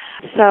treats.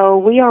 So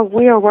we are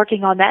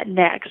working on that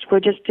next. We're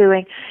just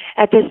doing,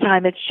 at this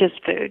time, it's just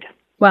food.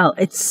 Well,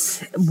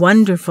 it's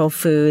wonderful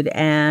food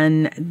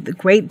and the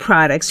great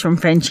products from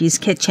Frenchie's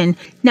Kitchen.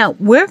 Now,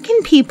 where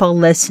can people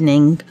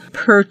listening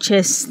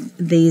purchase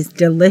these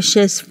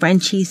delicious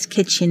Frenchie's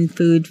Kitchen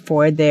food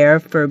for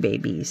their fur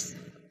babies?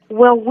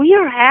 Well, we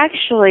are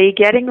actually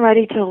getting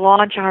ready to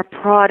launch our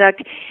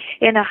product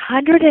in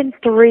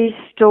 103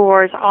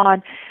 stores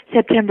on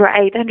September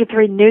 8th,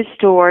 103 new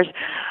stores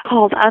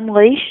called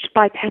Unleashed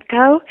by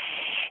Petco.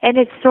 And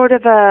it's sort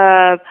of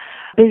a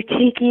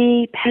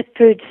boutique-y pet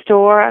food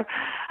store,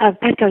 a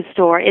Petco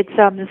store. It's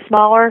a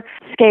smaller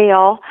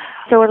scale,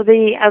 so it'll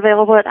be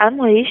available at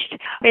Unleashed.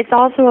 It's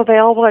also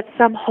available at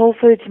some Whole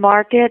Foods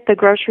Market, the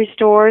grocery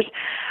stores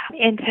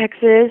in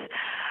Texas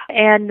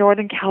and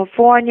Northern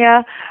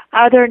California,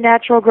 other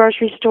natural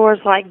grocery stores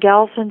like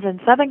Gelson's in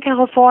Southern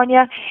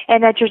California,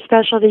 and at your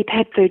specialty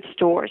pet food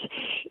stores.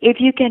 If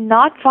you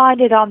cannot find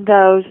it on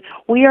those,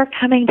 we are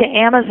coming to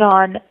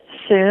Amazon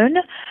soon.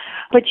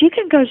 But you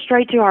can go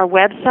straight to our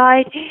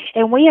website,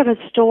 and we have a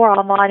store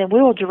online, and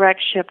we will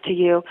direct ship to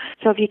you.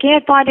 So if you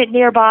can't find it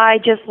nearby,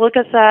 just look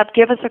us up,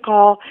 give us a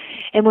call,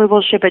 and we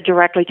will ship it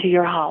directly to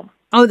your home.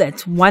 Oh,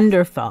 that's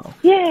wonderful.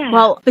 Yeah.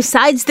 Well,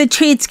 besides the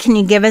treats, can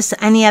you give us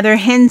any other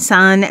hints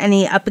on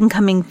any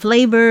up-and-coming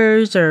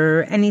flavors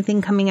or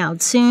anything coming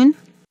out soon?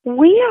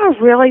 We are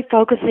really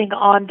focusing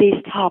on these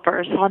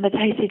toppers, on the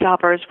Tasty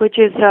Toppers, which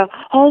is a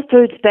Whole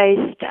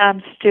Foods-based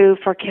stew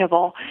for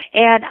kibble.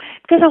 And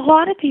because a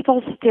lot of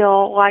people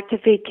still like to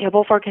feed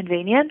kibble for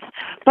convenience,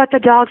 but the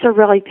dogs are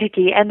really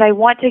picky, and they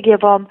want to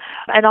give them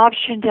an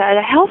option,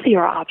 a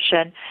healthier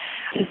option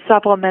to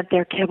supplement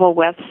their kibble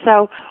with.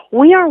 So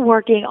we are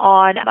working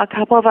on a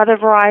couple of other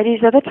varieties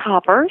of the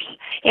toppers,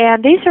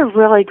 and these are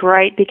really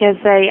great because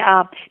they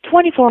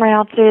 24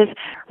 ounces,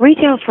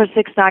 retails for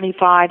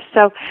 $6.95.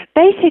 So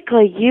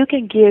basically, you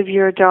can give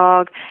your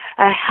dog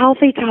a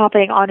healthy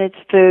topping on its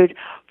food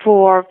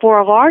for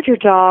a larger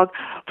dog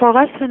for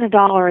less than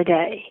 $1 a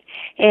day.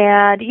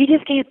 And you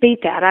just can't beat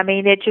that. I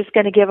mean, it's just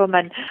going to give them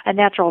a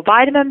natural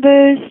vitamin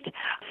boost.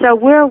 So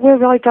we're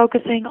really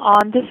focusing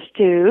on the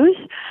stews.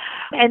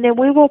 And then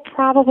we will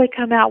probably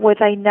come out with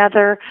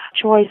another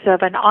choice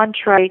of an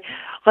entree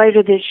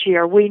later this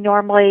year. We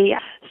normally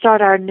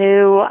start our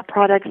new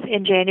products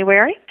in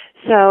January.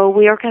 So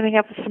we are coming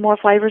up with some more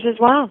flavors as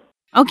well.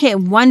 Okay,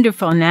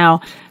 wonderful.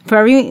 Now, for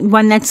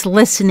everyone that's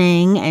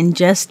listening, and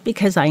just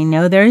because I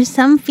know there's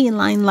some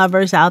feline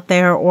lovers out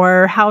there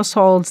or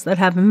households that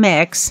have a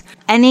mix,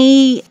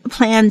 any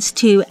plans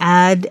to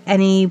add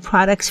any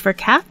products for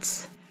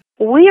cats?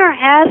 We are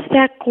asked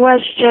that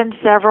question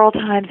several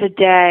times a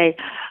day.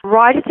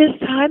 Right at this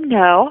time,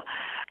 no.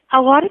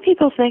 A lot of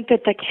people think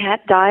that the cat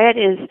diet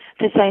is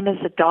the same as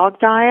the dog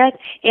diet,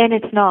 and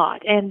it's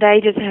not. And they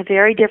just have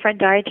very different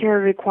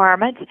dietary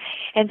requirements.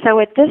 And so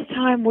at this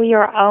time, we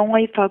are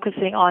only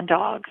focusing on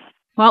dogs.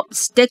 Well,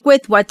 stick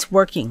with what's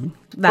working.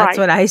 That's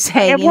right. What I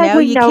say. And you know,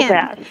 you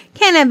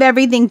can't have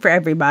everything for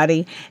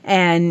everybody.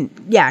 And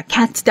yeah,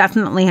 cats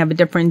definitely have a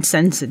different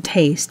sense of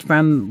taste.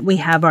 We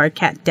have our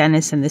cat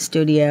Dennis in the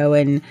studio,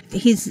 and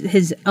he's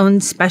his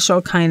own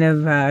special kind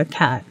of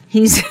cat.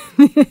 He's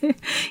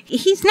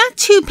he's not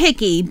too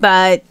picky,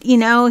 but you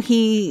know,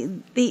 he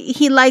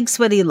likes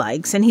what he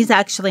likes, and he's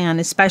actually on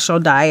a special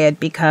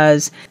diet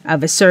because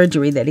of a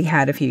surgery that he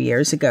had a few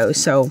years ago.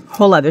 So,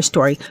 whole other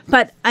story.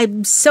 But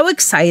I'm so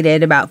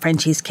excited about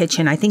Frenchie's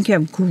Kitchen. I think you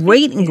have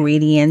great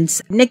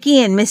ingredients. Nikki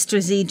and Mr.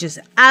 Z just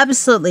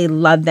absolutely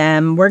love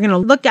them. We're going to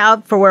look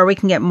out for where we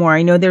can get more.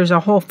 I know there's a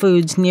Whole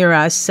Foods near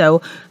us,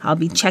 so I'll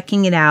be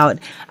checking it out.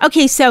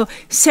 Okay, so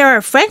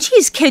Sarah,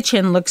 Frenchie's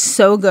Kitchen looks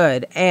so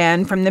good,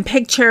 and from the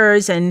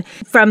pictures and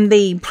from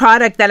the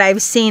product that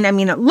I've seen, I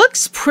mean, it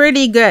looks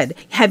pretty good.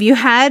 Have you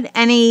had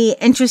any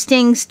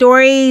interesting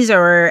stories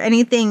or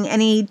anything,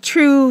 any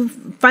true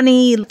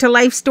funny to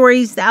life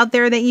stories out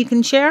there that you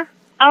can share?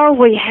 Oh,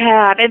 we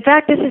have. In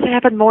fact, this has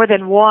happened more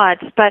than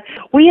once, but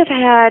we have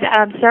had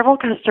several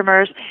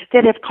customers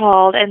that have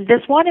called, and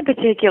this one in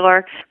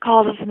particular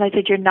called us and they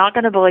said, "You're not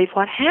going to believe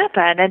what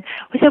happened." And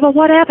we said, "Well,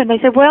 what happened?" They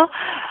said, "Well,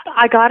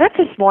 I got up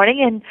this morning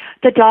and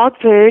the dog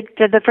food,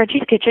 the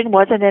Frenchie's Kitchen,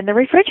 wasn't in the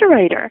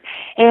refrigerator."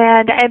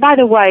 And by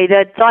the way,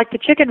 the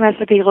chicken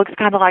recipe looks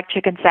kind of like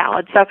chicken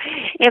salad. So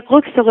it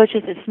looks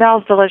delicious, it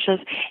smells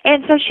delicious.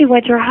 And so she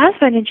went to her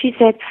husband and she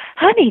said,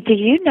 "Honey, do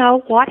you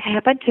know what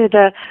happened to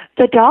the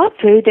dog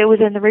food that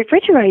was in the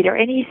refrigerator?"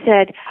 And he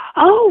said,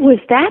 "Oh, was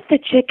that the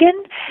chicken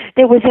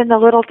that was in the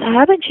little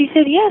tub?" And she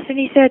said, "Yes." And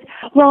he said,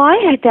 "Well, I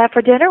had that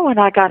for dinner when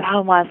I got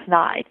home last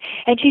night."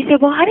 And she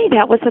said, "Well, honey,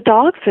 that was the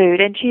dog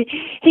food." And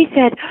he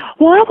said,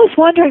 "Well, I was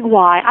wondering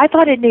why. I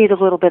thought it needed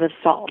a little bit of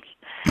salt."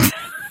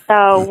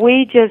 So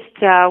we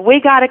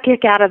got a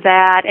kick out of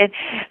that, and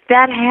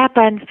that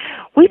happens.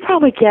 We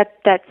probably get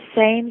that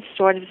same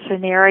sort of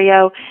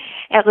scenario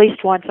at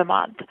least once a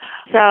month.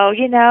 So,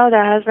 you know,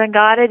 the husband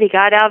got it. He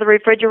got out of the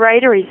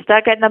refrigerator. He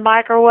stuck it in the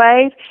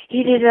microwave,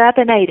 heated it up,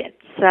 and ate it.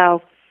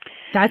 So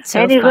that's so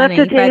funny. And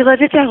he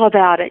lived to tell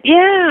about it.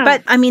 Yeah.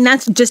 But, I mean,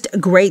 that's just a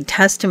great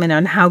testament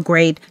on how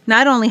great,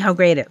 not only how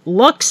great it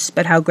looks,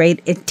 but how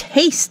great it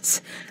tastes.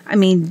 I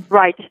mean,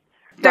 right.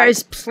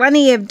 There's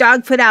plenty of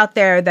dog food out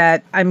there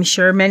that I'm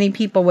sure many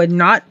people would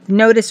not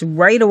notice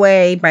right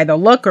away by the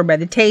look or by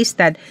the taste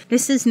that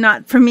this is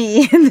not for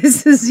me.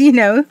 This is,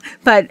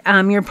 but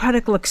your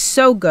product looks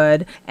so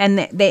good.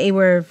 And they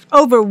were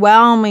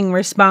overwhelming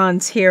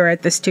response here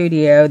at the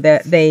studio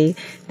that they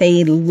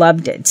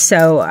loved it.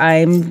 So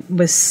I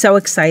was so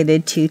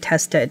excited to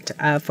test it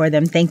for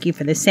them. Thank you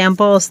for the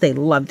samples. They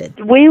loved it.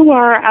 We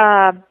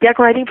were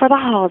decorating for the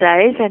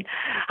holidays, and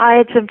I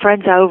had some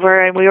friends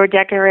over, and we were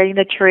decorating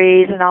the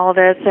trees and all of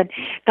this, and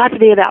got to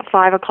be about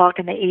 5 o'clock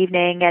in the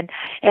evening, and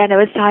it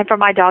was time for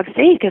my dogs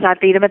to eat because I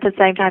feed them at the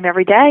same time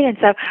every day. And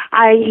so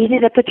I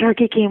heated up the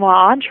turkey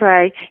quinoa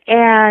entree,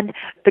 and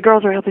the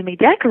girls were helping me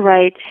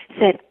decorate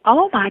said,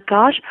 "Oh my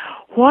gosh,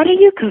 what are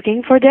you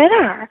cooking for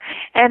dinner?"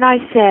 And I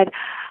said,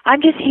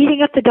 "I'm just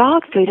heating up the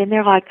dog food." And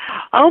they're like,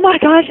 "Oh my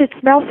gosh, it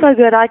smells so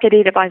good, I could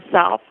eat it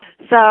myself."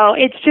 So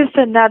it's just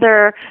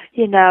another,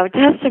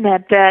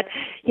 testament that,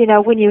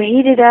 when you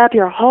heat it up,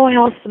 your whole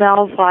house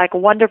smells like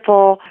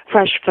wonderful,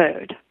 fresh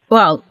food.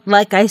 Well,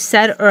 like I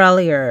said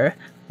earlier,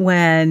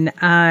 when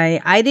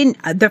I didn't,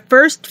 the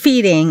first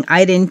feeding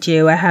I didn't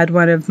do, I had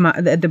one of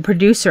the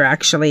producer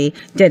actually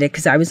did it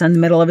because I was in the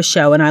middle of a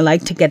show and I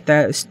like to get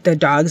the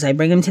dogs, I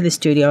bring them to the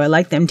studio. I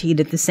like them to eat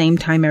at the same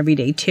time every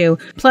day too.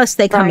 Plus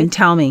they come and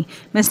tell me.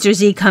 Mr.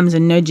 Z comes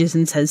and nudges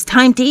and says,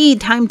 time to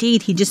eat, time to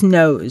eat. He just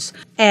knows.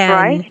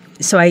 And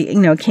so I,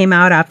 came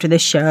out after the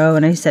show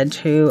and I said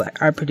to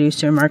our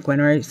producer, Mark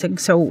Winter, I said,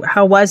 "So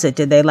how was it?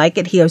 Did they like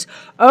it?" He goes,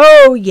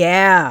 Oh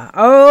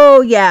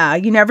yeah.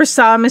 You never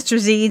saw Mr.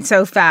 Z eat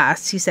so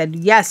fast. He said,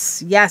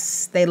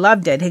 yes, they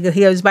loved it. He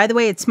goes, "By the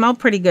way, it smelled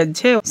pretty good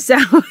too." So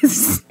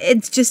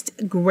it's just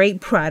a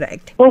great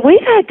product. Well, we've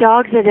had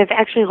dogs that have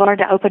actually learned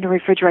to open the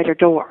refrigerator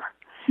door.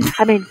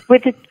 I mean,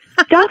 with the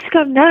dogs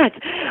go nuts.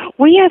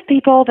 We have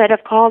people that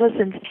have called us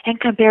and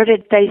compared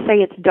it. They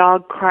say it's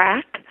dog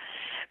crack,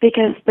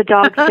 because the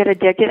dogs get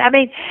addicted. I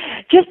mean,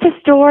 just the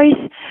stories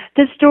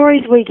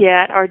we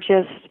get are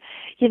just,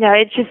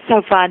 it's just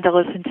so fun to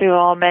listen to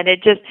them. And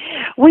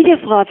we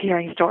just love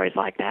hearing stories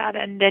like that.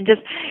 And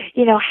just,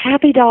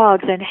 happy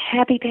dogs and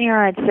happy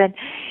parents and,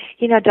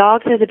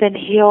 dogs that have been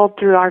healed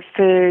through our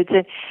foods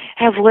and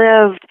have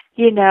lived,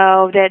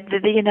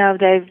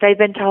 they've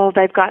been told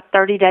they've got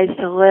 30 days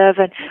to live,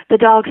 and the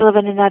dogs live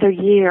in another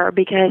year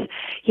because,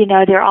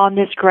 they're on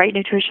this great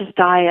nutritious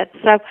diet.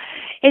 So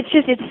it's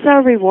so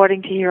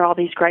rewarding to hear all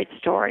these great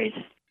stories.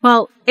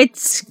 Well,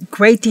 it's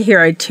great to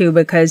hear it too,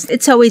 because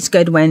it's always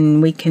good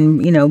when we can,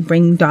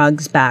 bring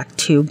dogs back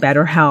to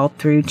better health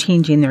through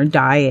changing their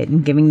diet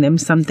and giving them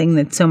something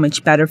that's so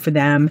much better for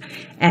them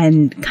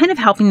and kind of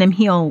helping them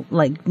heal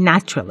like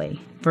naturally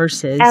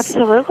versus,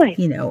 Absolutely.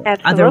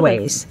 Other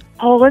ways.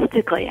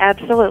 Holistically,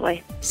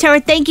 absolutely. Sarah,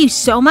 thank you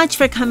so much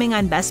for coming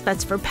on Best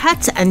Bets for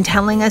Pets and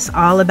telling us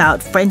all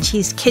about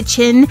Frenchie's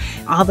Kitchen,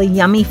 all the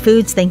yummy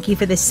foods. Thank you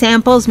for the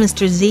samples.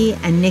 Mr. Z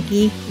and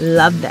Nikki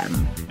love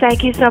them.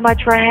 Thank you so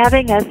much for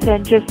having us,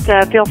 and just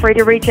feel free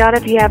to reach out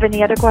if you have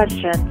any other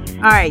questions.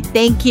 All right,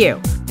 thank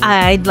you.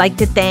 I'd like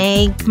to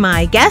thank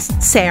my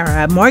guest,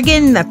 Sarah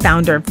Morgan, the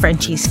founder of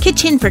Frenchie's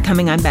Kitchen, for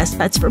coming on Best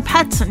Bets for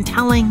Pets and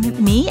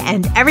telling me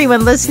and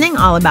everyone listening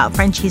all about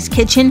Frenchie's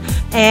Kitchen.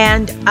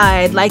 And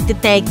I'd like to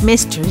thank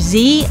Mr.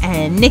 Z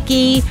and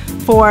Nikki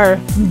for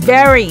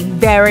very,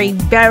 very,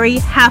 very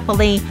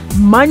happily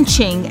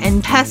munching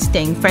and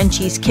testing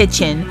Frenchie's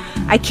Kitchen.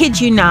 I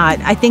kid you not,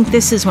 I think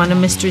this is one of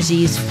Mr.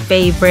 Z's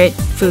favorite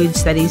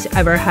foods that he's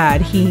ever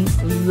had. He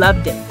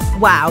loved it.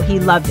 Wow, he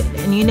loved it.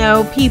 And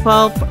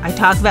people, I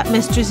talk about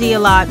Mr. Z a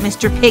lot,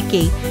 Mr.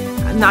 Picky.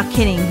 I'm not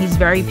kidding, he's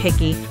very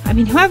picky. I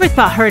mean, whoever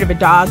heard of a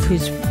dog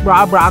who's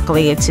raw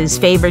broccoli, it's his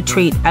favorite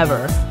treat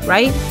ever,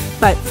 right?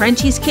 But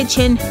Frenchie's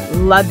Kitchen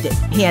loved it.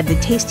 He had the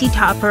tasty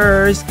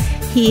toppers,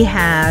 he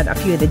had a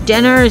few of the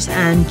dinners,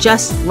 and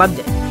just loved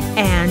it.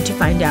 And to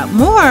find out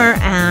more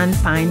and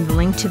find the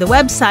link to the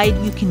website,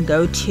 you can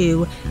go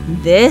to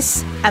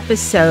this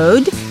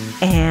episode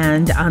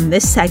and on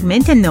this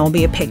segment, and there'll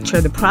be a picture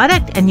of the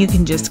product, and you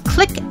can just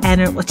click and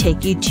it will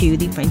take you to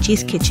the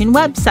Frenchie's Kitchen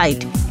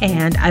website.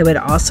 And I would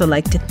also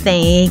like to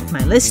thank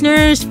my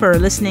listeners for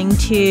listening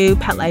to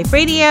Pet Life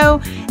Radio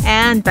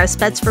and Best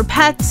Bets for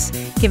Pets,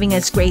 giving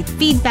us great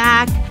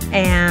feedback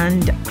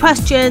and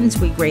questions.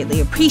 We greatly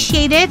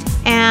appreciate it.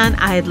 And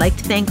I'd like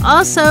to thank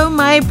also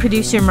my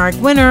producer, Mark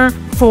Winter,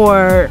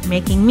 for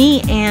making me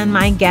and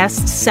my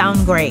guests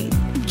sound great.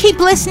 Keep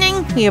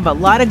listening. We have a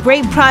lot of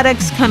great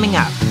products coming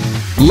up.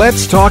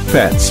 Let's Talk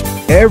Pets,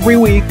 every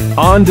week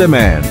on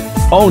demand,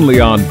 only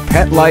on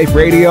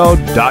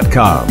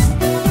PetLifeRadio.com.